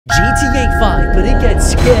GTA 5, but it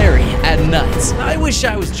gets scary at night. I wish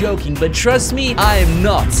I was joking, but trust me, I am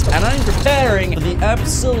not. And I'm preparing for the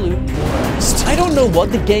absolute worst. I don't know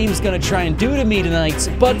what the game's gonna try and do to me tonight,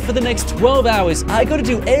 but for the next 12 hours, I gotta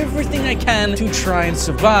do everything I can to try and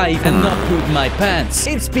survive and not poop my pants.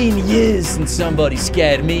 It's been years since somebody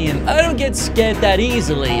scared me, and I don't get scared that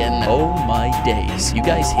easily, and oh my days. You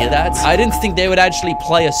guys hear that? I didn't think they would actually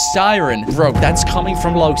play a siren. Bro, that's coming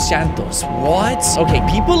from Los Santos. What? Okay,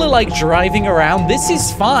 people are like driving around. This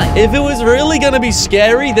is fine. If it was really gonna be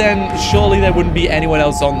scary, then surely there wouldn't be anyone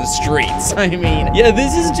else on the streets. I mean, yeah,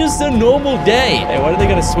 this is just a normal day. Hey, why are they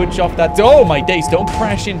gonna switch off that? Oh my days, don't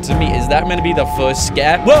crash into me. Is that gonna be the first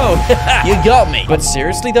scare? Whoa, you got me. But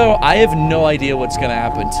seriously though, I have no idea what's gonna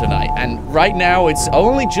happen tonight. And right now, it's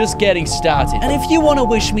only just getting started. And if you wanna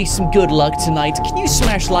wish me some good luck tonight, can you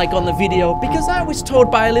smash like on the video? Because I was told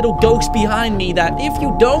by a little ghost behind me that if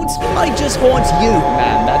you don't, I just haunt you.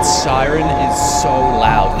 Man, that siren is so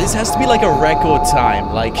loud. This has to be like a record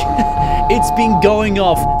time. Like, it's been going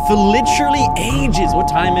off for literally ages. What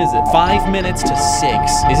time is it? 5 minutes to 6.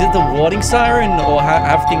 Is it the warning siren, or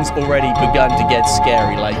have things already begun to get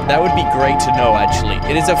scary? Like, that would be great to know, actually.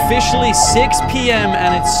 It is officially 6 p.m.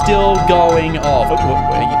 and it's still going off.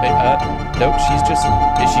 No, she's just...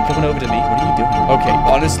 Is she coming over to me? What are you doing? Okay,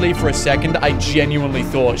 honestly, for a second, I genuinely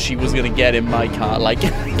thought she was gonna get in my car. Like,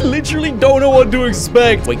 I literally don't know what to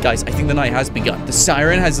expect. Wait, guys, I think the night has begun. The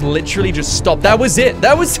siren has literally just stopped. That was it.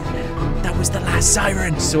 That was the last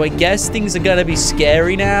siren. So I guess things are gonna be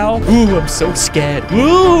scary now. Ooh, I'm so scared.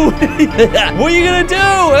 Ooh. What are you gonna do?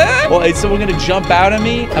 Well, is someone gonna jump out at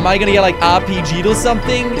me? Am I gonna get like RPG'd or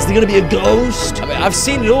something? Is there gonna be a ghost? I mean, I've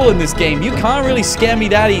seen it all in this game. You can't really scare me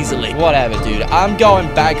that easily. Whatever, dude. I'm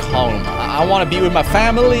going back home. I want to be with my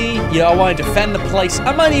family. You know, I want to defend the place.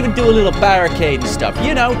 I might even do a little barricade and stuff.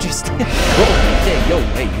 You know, just... Whoa, okay, yo,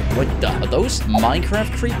 hey, what the... Are those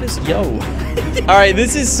Minecraft creepers? Yo. Alright,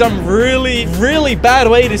 this is some really bad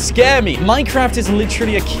way to scare me. Minecraft is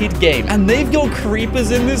literally a kid game, and they've got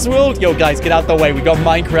creepers in this world. Yo, guys, get out the way. We got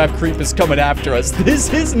Minecraft creepers coming after us. This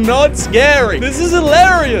is not scary. This is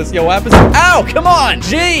hilarious. Yo, what happens? Ow, come on.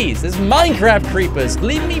 Jeez, there's Minecraft creepers.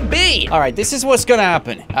 Leave me be. Alright, this is what's gonna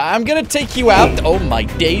happen. I'm gonna take you out. Oh my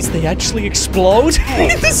days, they actually explode.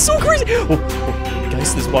 This is so crazy.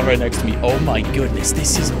 Guys, there's one right next to me. Oh my goodness,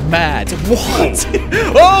 this is mad. What?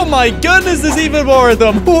 Oh my goodness, there's even more of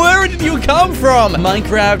them. Where did you come from?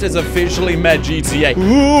 Minecraft has officially met GTA.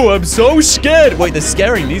 Ooh, I'm so scared. Wait, they're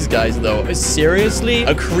scaring these guys though. Seriously?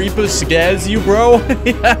 A creeper scares you, bro?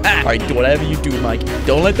 Alright, whatever you do, Mike,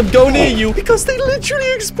 don't let them go near you because they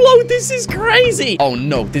literally explode. This is crazy. Oh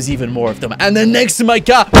no, there's even more of them. And they're next to my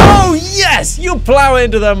car. Oh yes, you plow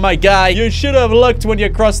into them, my guy. You should have looked when you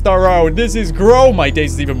crossed the road. This is grow. My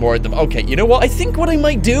days, there's even more of them. Okay, you know what? I think what I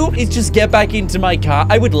might do is just get back into my car.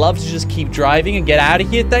 I would love to just keep driving and get out of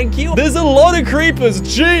here, thank you. There's a lot of creepers,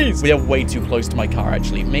 jeez. We are way too close to my car,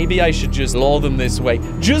 actually. Maybe I should just lure them this way.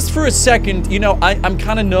 Just for a second, you know, I'm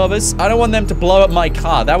kind of nervous. I don't want them to blow up my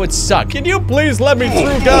car. That would suck. Can you please let me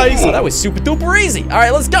through, guys? Oh, that was super duper easy. All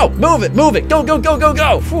right, let's go. Move it, move it. Go, go, go, go,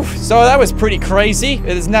 go. Whew. So that was pretty crazy.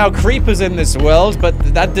 There's now creepers in this world, but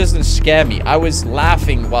that doesn't scare me. I was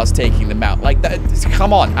laughing whilst taking them out. Like that.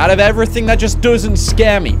 Come on, out of everything, that just doesn't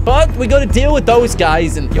scare me. But we gotta deal with those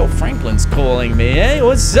guys, and yo, Franklin's calling me, eh?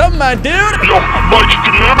 What's up, my dude? Yo, Mike, can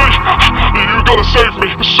you hear me? You gotta save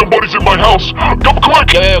me. Somebody's in my house. Go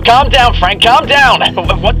quick! Yo, calm down, Frank, calm down.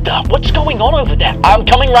 What's going on over there? I'm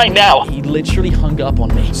coming right now. He literally hung up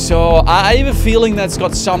on me. So I have a feeling that's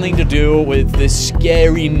got something to do with this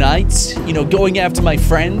scary night. You know, going after my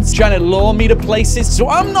friends, trying to lure me to places. So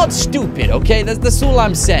I'm not stupid, okay? That's all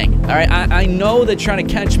I'm saying. All right, I know they're trying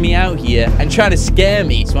to catch me out here and trying to scare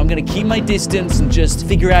me. So I'm gonna keep my distance and just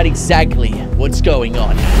figure out exactly what's going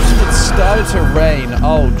on. It started to rain.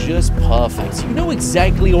 Oh, just perfect. You know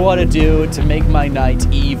exactly what to do to make my night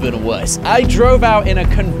even worse. I drove out in a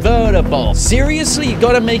convertible. Seriously, you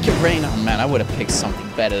gotta make it rain. Oh man, I would have picked something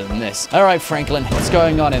better than this. All right, Franklin, what's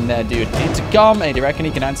going on in there, dude? Intercom? Hey, do you reckon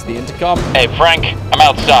he can answer the intercom? Hey, Frank, I'm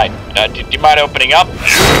outside. Do you mind opening up?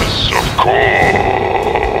 Yes, of course.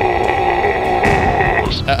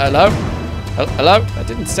 Hello? Hello? That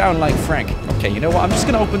didn't sound like Frank. Okay, you know what? I'm just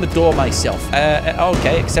gonna open the door myself.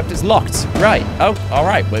 Okay, except it's locked. Right. Oh, all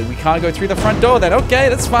right. Well, we can't go through the front door then. Okay,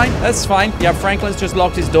 that's fine. That's fine. Yeah, Franklin's just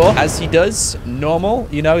locked his door, as he does. Normal.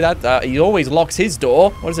 You know that. He always locks his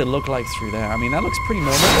door. What does it look like through there? I mean, that looks pretty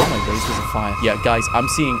normal. Oh my days, there's a fire. Yeah, guys, I'm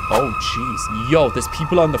seeing... Oh, jeez. Yo, there's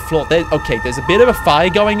people on the floor. Okay, there's a bit of a fire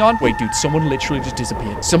going on. Wait, dude, someone literally just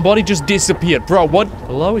disappeared. Somebody just disappeared. Bro, what?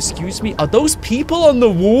 Hello, excuse me? Are those people on the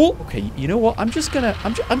wall? Okay, you know what? what? I'm just gonna,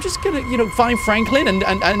 you know, find Franklin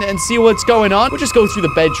and see what's going on. We'll just go through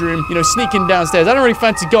the bedroom, you know, sneaking downstairs. I don't really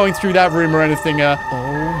fancy going through that room or anything. Oh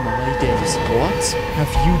my days. What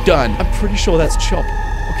have you done? I'm pretty sure that's Chop.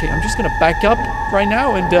 Okay, I'm just gonna back up right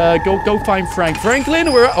now and go find Franklin,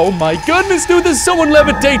 oh my goodness, dude, there's someone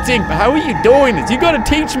levitating. How are you doing this? You gotta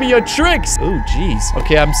teach me your tricks. Oh, jeez.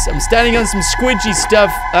 Okay, I'm standing on some squidgy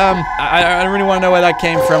stuff. I don't really want to know where that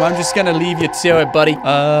came from. I'm just gonna leave you to it, buddy.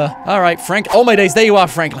 All right, Frank. Oh my days, there you are,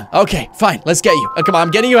 Franklin. Okay, fine, let's get you. Come on,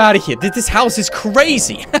 I'm getting you out of here. This house is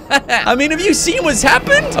crazy. I mean, have you seen what's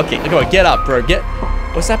happened? Okay, come on, get up, bro.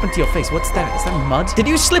 What's happened to your face? What's that? Is that mud? Did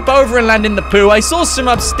you slip over and land in the poo? I saw some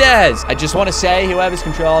upstairs. I just want to say, whoever's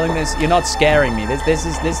controlling this, you're not scaring me.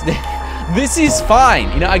 This is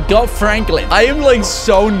fine. You know, I got Franklin. I am like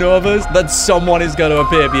so nervous that someone is going to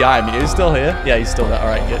appear behind me. Is he still here? Yeah, he's still there. All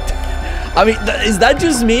right, good. I mean, is that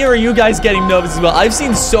just me or are you guys getting nervous as well? I've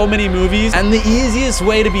seen so many movies and the easiest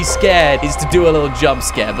way to be scared is to do a little jump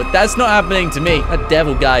scare, but that's not happening to me. That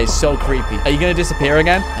devil guy is so creepy. Are you gonna disappear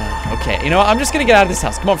again? Okay, you know what? I'm just gonna get out of this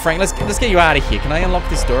house. Come on, Frank, let's get you out of here. Can I unlock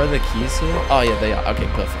this door? Are the keys here? Oh yeah, they are. Okay,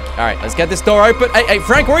 perfect. All right, let's get this door open. Hey,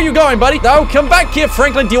 Frank, where are you going, buddy? No, come back here,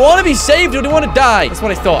 Franklin. Do you want to be saved or do you want to die? That's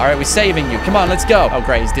what I thought. All right, we're saving you. Come on, let's go. Oh,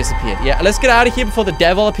 great, he's disappeared. Yeah, let's get out of here before the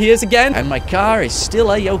devil appears again. And my car is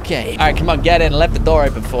still a-okay. All right, come on, get in. Left the door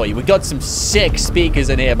open for you. We got some sick speakers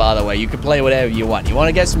in here, by the way. You can play whatever you want. You want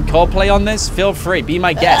to get some Coldplay on this? Feel free. Be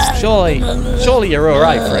my guest. Surely you're all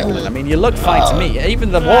right, Franklin. I mean, you look fine to me.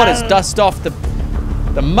 Even the water's dust off the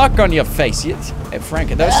muck on your face. Hey, Frank,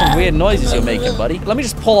 there's some weird noises you're making, buddy. Let me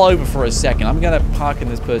just pull over for a second. I'm gonna park in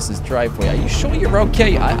this person's driveway. Are you sure you're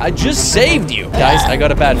okay? I just saved you. Guys, I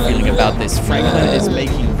got a bad feeling about this. Franklin is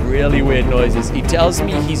making really weird noises. He tells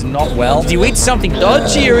me he's not well. Did you eat something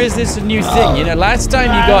dodgy or is this a new thing? You know, last time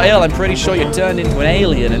you got ill, I'm pretty sure you turned into an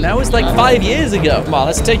alien, and that was like 5 years ago. Come on,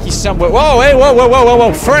 let's take you somewhere. Whoa, hey,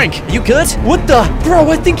 whoa, Frank, you good? What the?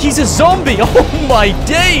 Bro, I think he's a zombie. Oh my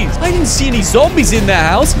days. I didn't see any zombies in that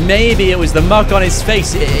house. Maybe it was the muck on his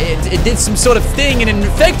face. It did some sort of thing and it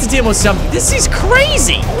infected him or something. This is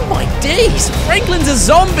crazy. Oh my days. Franklin's a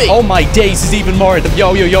zombie. Oh my days is even more.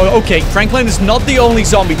 Yo. Okay, Franklin is not the only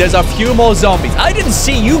zombie. There's a few more zombies. I didn't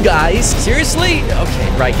see you guys. Seriously?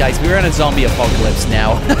 Okay, right, guys. We're in a zombie apocalypse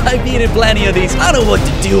now. I've eaten plenty of these. I know what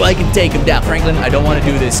to do. I can take them down. Franklin, I don't want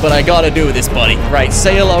to do this, but I gotta do this, buddy. Right,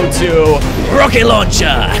 say hello to Rocket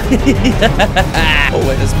Launcher. Oh,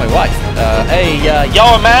 wait, this is my wife. Hey, Yo,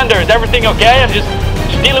 Amanda, is everything okay? I'm just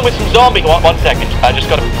dealing with some zombies. One second. I just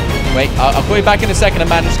gotta... Wait, I'll call you back in a second,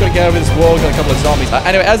 Amanda. Just gotta get over this wall. Got a couple of zombies.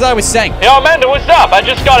 Anyway, as I was saying. Yo, Amanda, what's up? I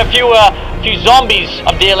just got a few zombies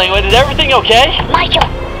I'm dealing with. Is everything okay? Michael,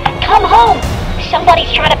 come home.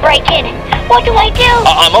 Somebody's trying to break in. What do I do?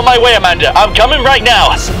 I'm on my way, Amanda. I'm coming right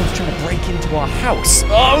now. Someone's trying to break into our house.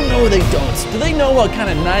 Oh, no, they don't. Do they know what kind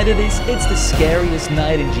of night it is? It's the scariest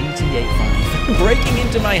night in GTA 5. Breaking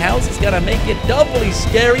into my house is gonna make it doubly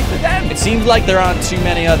scary for them. It seems like there aren't too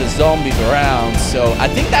many other zombies around, so I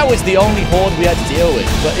think that was the only horde we had to deal with.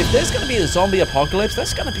 But if there's gonna be a zombie apocalypse,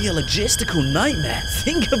 that's gonna be a logistical nightmare.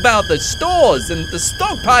 Think about the stores and the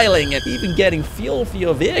stockpiling and even getting fuel for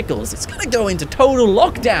your vehicles. It's gonna go into total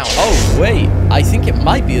lockdown. Oh, wait. I think it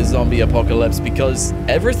might be a zombie apocalypse because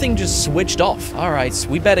everything just switched off. All right, so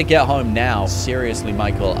we better get home now. Seriously,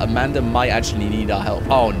 Michael, Amanda might actually need our help.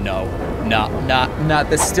 Oh, no. Nah,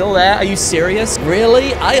 they're still there? Are you serious?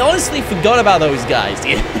 Really? I honestly forgot about those guys.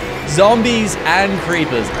 Zombies and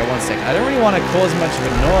creepers. All right, 1 second. I don't really want to cause much of a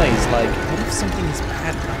noise. Like, what if something is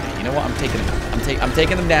bad? Okay, you know what? I'm taking them down. I'm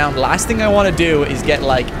taking them down. The last thing I want to do is get,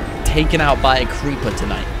 like, taken out by a creeper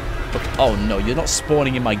tonight. Oh, no, you're not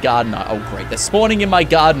spawning in my garden. Oh, great. They're spawning in my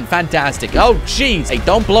garden. Fantastic. Oh, jeez. Hey,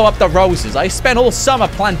 don't blow up the roses. I spent all summer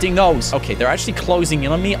planting those. Okay, they're actually closing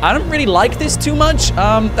in on me. I don't really like this too much.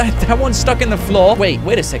 That one's stuck in the floor. Wait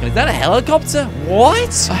a second. Is that a helicopter?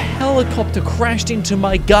 What? A helicopter crashed into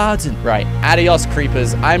my garden. Right. Adios,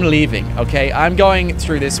 creepers. I'm leaving, okay? I'm going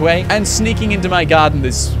through this way and sneaking into my garden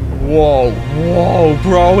this... Whoa,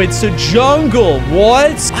 bro, it's a jungle.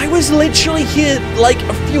 What? I was literally here like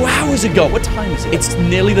a few hours ago. What time is it? It's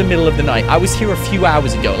nearly the middle of the night. I was here a few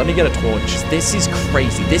hours ago. Let me get a torch. This is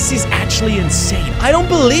crazy. This is actually insane. I don't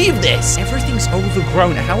believe this. Everything's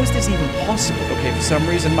overgrown. How is this even possible? Okay, for some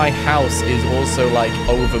reason, my house is also like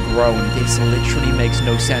overgrown. This literally makes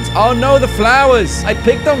no sense. Oh no, the flowers. I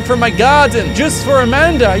picked them from my garden just for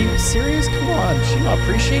Amanda. Are you serious? Come on. Should you not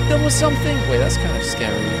appreciate them or something? Wait, that's kind of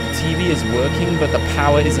scary. TV is working, but the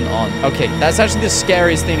power isn't on. Okay, that's actually the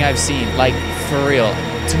scariest thing I've seen. Like, for real.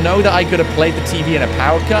 to know that I could have played the TV in a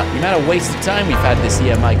power cut. The amount of wasted time we've had this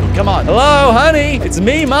year, Michael. Come on. Hello, honey. It's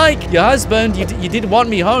me, Mike, your husband. You did want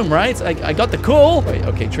me home, right? I got the call. Wait,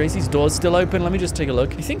 okay, Tracy's door's still open. Let me just take a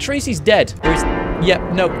look. I think Tracy's dead.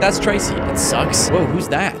 Yep, no, that's Tracy. It sucks. Whoa, who's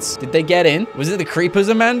that? Did they get in? Was it the creepers,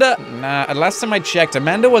 Amanda? Nah, last time I checked,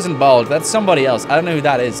 Amanda wasn't bald. That's somebody else. I don't know who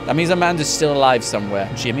that is. That means Amanda's still alive somewhere.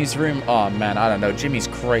 Jimmy's room? Oh, man, I don't know. Jimmy's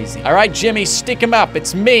crazy. All right, Jimmy, stick him up.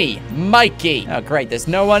 It's me, Mikey. Oh, great. There's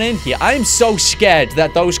no one in here. I'm so scared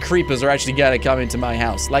that those creepers are actually gonna come into my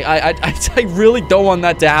house. Like, I really don't want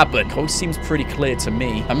that to happen. Coast seems pretty clear to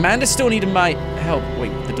me. Amanda still needed my help.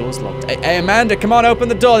 Wait, the door's locked. Hey, Amanda, come on, open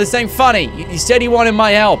the door. This ain't funny. You said you wanted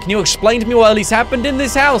my help. Can you explain to me what at least happened in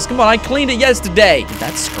this house? Come on, I cleaned it yesterday.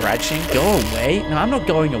 That's scratching. Go away. No, I'm not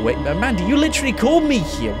going away. Amanda, you literally called me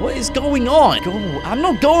here. What is going on? I'm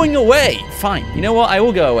not going away. Fine. You know what? I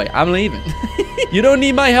will go away. I'm leaving. You don't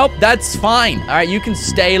need my help? That's fine. All right, you can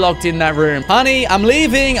stay locked in that room. Honey, I'm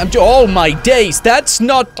leaving. Oh, my days. That's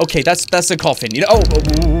not... Okay, that's a coffin. You know...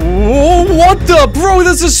 Oh, what the? Bro,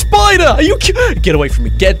 there's a spider. Are you... Get away from me.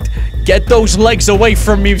 Get those legs away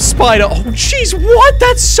from me, spider. Oh, jeez, what?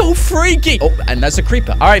 That's so freaky. Oh, and that's a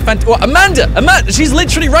creeper. All right, Amanda, she's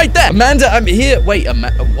literally right there. Amanda, I'm here. Wait,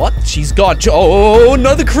 what? She's gone. Oh,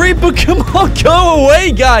 another creeper. Come on, go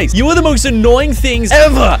away, guys. You are the most annoying things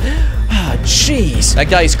ever. Ah, jeez. That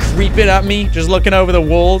guy's creeping at me, just looking over the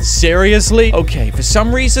wall. Seriously? Okay, for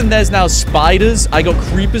some reason, there's now spiders. I got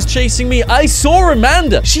creepers chasing me. I saw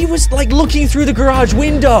Amanda. She was, like, looking through the garage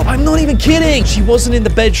window. I'm not even kidding. She wasn't in the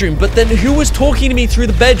bedroom, but then who was talking to me through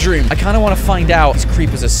the bedroom? I kind of want to find out. These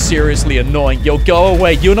creepers are seriously annoying. Yo, go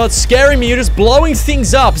away. You're not scaring me. You're just blowing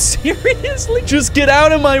things up. Seriously? Just get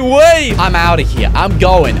out of my way. I'm out of here. I'm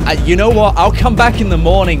going. You know what? I'll come back in the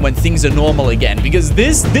morning when things are normal again, because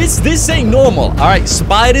this ain't normal. All right,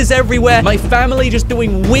 spiders everywhere. My family just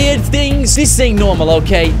doing weird things. This ain't normal,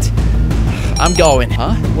 okay? I'm going.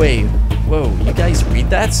 Huh? Wait. Whoa, you guys read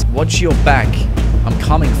that? Watch your back. I'm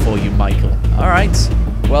coming for you, Michael. All right.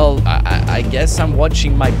 Well, I guess I'm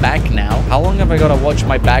watching my back now. How long have I got to watch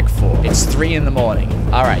my back for? It's 3 in the morning.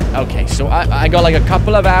 All right. Okay, so I got like a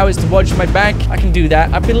couple of hours to watch my back. I can do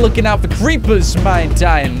that. I've been looking out for creepers my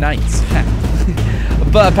entire night.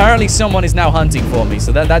 But apparently someone is now hunting for me,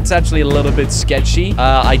 so that's actually a little bit sketchy.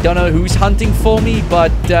 I don't know who's hunting for me,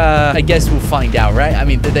 but I guess we'll find out, right? I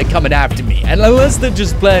mean, they're coming after me, and unless they're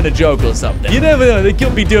just playing a joke or something. You never know, they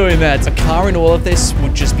could be doing that. A car in all of this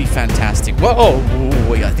would just be fantastic. Whoa,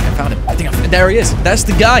 oh, wait, I think I found him. There he is. That's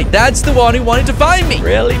the guy. That's the one who wanted to find me.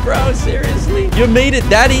 Really, bro? Seriously? You made it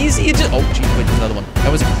that easy? You just... Oh, geez, wait, there's another one.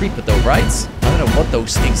 That was a creeper, though, right? I don't know what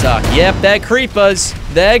those things are. Yep, they're creepers.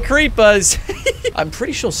 They're creepers. I'm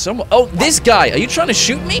pretty sure someone... Oh, this guy. Are you trying to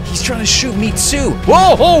shoot me? He's trying to shoot me too.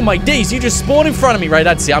 Whoa, oh my days. You just spawned in front of me. Right,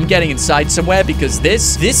 that's it. I'm getting inside somewhere because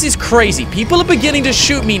this is crazy. People are beginning to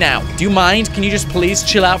shoot me now. Do you mind? Can you just please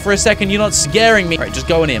chill out for a second? You're not scaring me. All right, just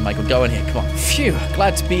go in here, Michael. Go in here. Come on. Phew.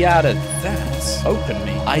 Glad to be out of that. Open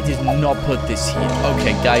me. I did not put this here.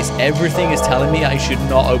 Okay, guys. Everything is telling me I should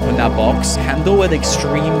not open that box. Handle with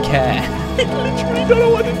extreme care. I literally don't know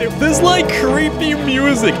what to do. There's like creepy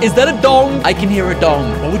music. Is that a dong? I can hear a dong.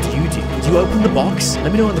 What would you do? Do you open the box?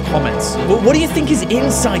 Let me know in the comments. What do you think is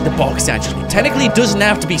inside the box, actually? Technically, it doesn't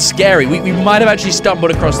have to be scary. We might have actually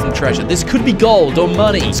stumbled across some treasure. This could be gold or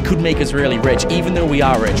money. This could make us really rich. Even though we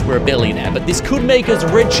are rich, we're a billionaire. But this could make us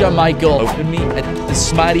richer, Michael. Open me. The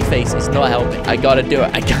smiley face is not helping. I gotta do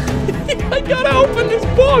it. I gotta open this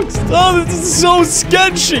box. Oh, this is so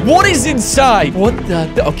sketchy. What is inside? What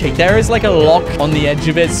the? Okay, there is like a lock on the edge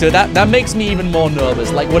of it. So that makes me even more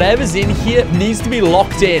nervous. Like, whatever's in here needs to be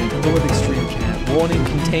locked in. Go with extreme care. Warning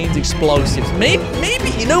contains explosives. Maybe,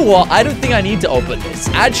 you know what? I don't think I need to open this.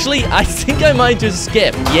 Actually, I think I might just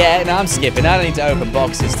skip. Yeah, no, I'm skipping. I don't need to open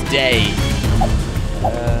boxes today.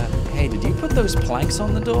 Hey, did you put those planks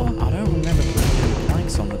on the door? I don't remember putting any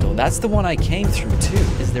planks on the door. That's the one I came through, too.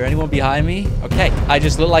 Is there anyone behind me? Okay, I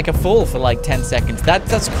just look like a fool for like 10 seconds.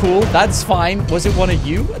 That's cool. That's fine. Was it one of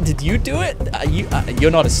you? Did you do it?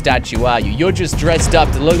 You're not a statue, are you? You're just dressed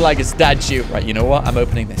up to look like a statue. Right, you know what? I'm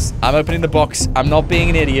opening this. I'm opening the box. I'm not being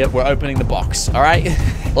an idiot. We're opening the box, all right?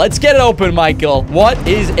 Let's get it open, Michael. What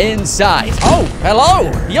is inside? Oh,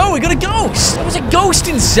 hello. Yo, we got a ghost. There was a ghost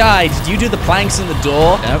inside. Did you do the planks in the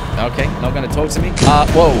door? Nope. Okay, not gonna talk to me.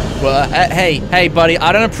 Whoa. Hey, buddy.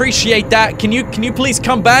 I don't appreciate that. Can you please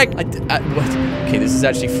come back? What? Okay, this is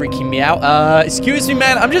actually freaking me out. Excuse me,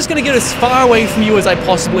 man. I'm just gonna get as far away from you as I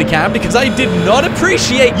possibly can because I did not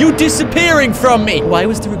appreciate you disappearing from me. Why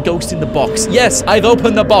was there a ghost in the box? Yes, I've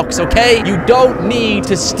opened the box, okay? You don't need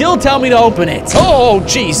to still tell me to open it. Oh,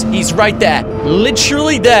 jeez. He's right there.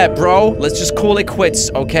 Literally there, bro. Let's just call it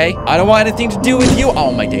quits, okay? I don't want anything to do with you.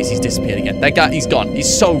 Oh, my days, he's disappeared again. That guy, he's gone. He's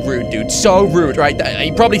so rude, dude. So rude, right?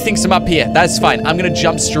 He probably thinks I'm up here. That's fine. I'm gonna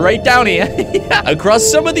jump straight down here.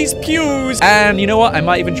 Across some of these pews. And you know what? I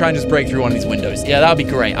might even try and just break through one of these windows. Yeah, that would be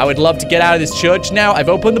great. I would love to get out of this church now. I've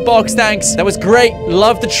opened the box, thanks. That was great.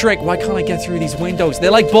 Love the trick. Why can't I get through these windows?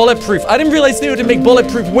 They're like bulletproof. I didn't realize they were to make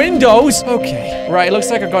bulletproof windows. Okay. Right, it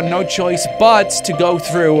looks like I've got no choice but to go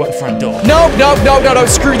through the front door. No, no, no, no, no.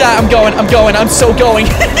 Screw that. I'm going. I'm so going.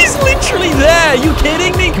 He's literally there. Are you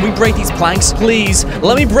kidding me? Can we break these planks, please?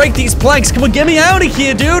 Let me break these planks. Come on, get me out of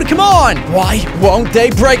here, dude. Come on. Why won't they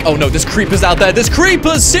break? Oh, no, there's creepers out there. There's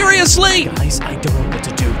creepers. Seriously? Guys, I don't know what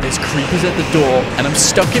to do. There's creepers at the door, and I'm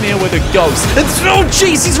stuck in here with a ghost. And oh,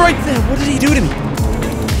 jeez, he's right there. What did he do to me?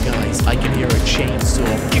 Guys, I can hear a chainsaw.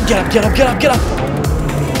 Get up, get up, get up, get up.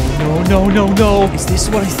 No, no, no, no. Is this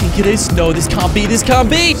what I think it is? No, this can't be. This can't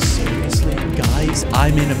be. Seriously, guys,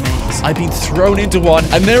 I'm in a maze. I've been thrown into one,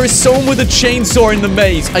 and there is someone with a chainsaw in the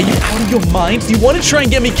maze. Are you out of your mind? Do you want to try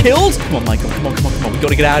and get me killed? Come on, Michael. Come on, come on, come on. We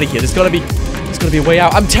gotta get out of here. There's gotta be a way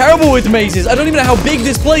out. I'm terrible with mazes. I don't even know how big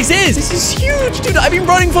this place is. This is huge, dude. I've been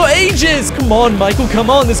running for ages. Come on, Michael. Come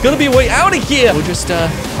on. There's gotta be a way out of here. We'll just,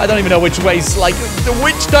 I don't even know which way's, like,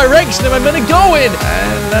 which direction am I gonna go in?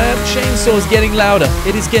 And that chainsaw's getting louder.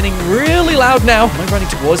 It is getting really loud now. Am I running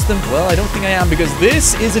towards them? Well, I don't think I am, because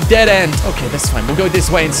this is a dead end. Okay, that's fine. We'll go this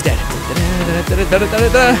way instead.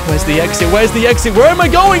 Where's the exit? Where's the exit? Where am I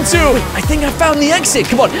going to? I think I found the exit.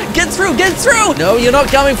 Come on. Get through. Get through. No, you're not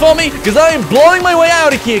coming for me, because I am blowing my way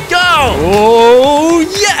out of here. Go. Oh,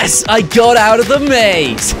 yes. I got out of the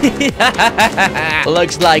maze.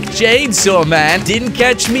 Looks like Chainsaw Man didn't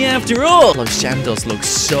catch me after all. Those sandals look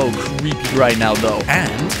so creepy right now, though.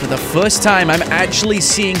 And for the first time, I'm actually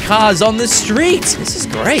seeing cars on the street. This is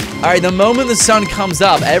great. All right, the moment the sun comes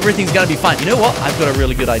up, everything's gonna be fine. You know what? I've got a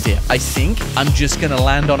really good idea. I think I'm just gonna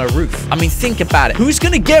land on a roof. I mean, think about it. Who's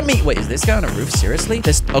gonna get me? Wait, is this guy on a roof? Seriously?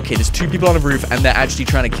 There's two people on a roof, and they're actually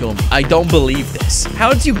trying to kill me. I don't believe this.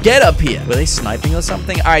 How did you get up here? Were they sniping or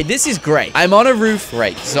something? All right, this is great. I'm on a roof.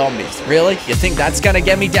 Great. Zombies. Really? You think that's gonna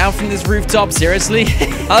get me down from this rooftop? Seriously?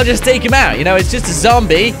 I'll just take him out. You know, it's just a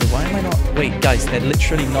zombie. Why am I not? Wait, guys, they're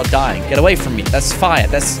literally not dying. Get away from me. That's fire.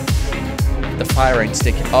 That's... The fire ain't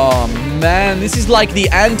sticking. Oh, man. This is like the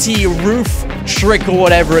anti-roof trick or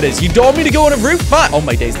whatever it is. You don't want me to go on a roof? But, oh,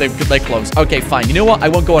 my days. They're closed. Okay, fine. You know what? I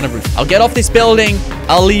won't go on a roof. I'll get off this building.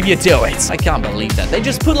 I'll leave you to it. I can't believe that. They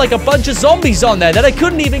just put like a bunch of zombies on there that I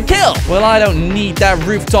couldn't even kill. Well, I don't need that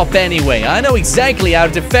rooftop anyway. I know exactly how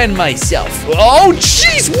to defend myself. Oh,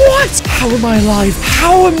 jeez. What? How am I alive?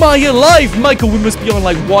 How am I alive? Michael, we must be on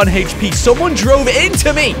like 1 HP. Someone drove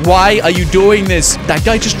into me. Why are you doing this? That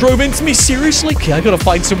guy just drove into me. Seriously? Okay, I gotta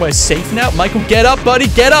find somewhere safe now. Michael, get up, buddy.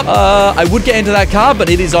 Get up. I would get into that car, but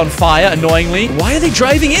it is on fire, annoyingly. Why are they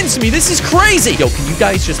driving into me? This is crazy. Yo, can you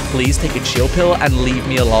guys just please take a chill pill and leave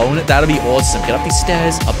me alone? That'll be awesome. Get up these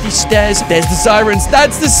stairs. Up these stairs. There's the sirens.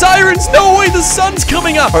 That's the sirens. No way, the sun's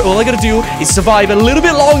coming up. All right, all I gotta do is survive a little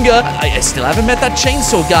bit longer. I still haven't met that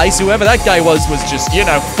chainsaw guy. So whoever that guy was just, you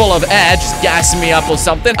know, full of air, just gassing me up or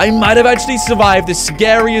something. I might have actually survived the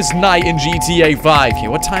scariest night in GTA 5. Here,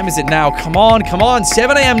 what time is it now? Come on, come on.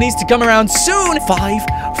 7 a.m. needs to come around soon. 5,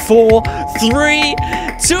 4, 3,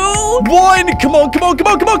 2, 1. Come on, come on, come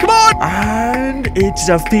on, come on, come on. And it's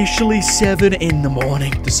officially 7 in the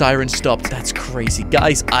morning. The siren stopped. That's crazy.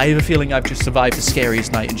 Guys, I have a feeling I've just survived the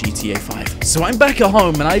scariest night in GTA 5. So I'm back at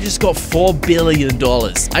home, and I just got $4 billion.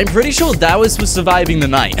 I'm pretty sure that was for surviving the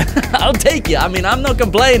night. I'll take it. I mean, I'm not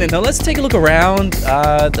complaining. Now, let's take a look around.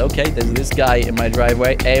 Okay, there's this guy in my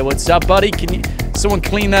driveway. Hey, what's up, buddy? Can you... Someone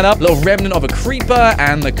clean that up. Little remnant of a creeper,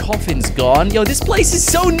 and the coffin's gone. Yo, this place is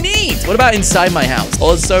so neat. What about inside my house?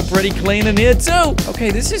 Also pretty clean in here, too.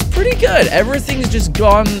 Okay, this is pretty good. Everything's just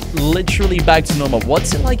gone literally back to normal.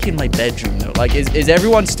 What's it like in my bedroom, though? Like, is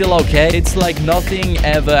everyone still okay? It's like nothing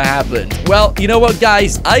ever happened. Well, you know what,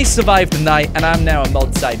 guys? I survived the night, and I'm now a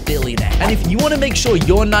multi-billionaire. And if you want to make sure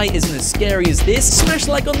your night isn't as scary as this, smash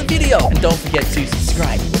like on the video. And don't forget to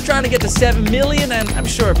subscribe. We're trying to get to 7 million, and I'm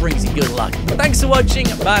sure it brings you good luck. But thanks for watching.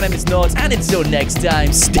 My name is Nought, and until next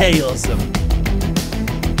time, stay awesome.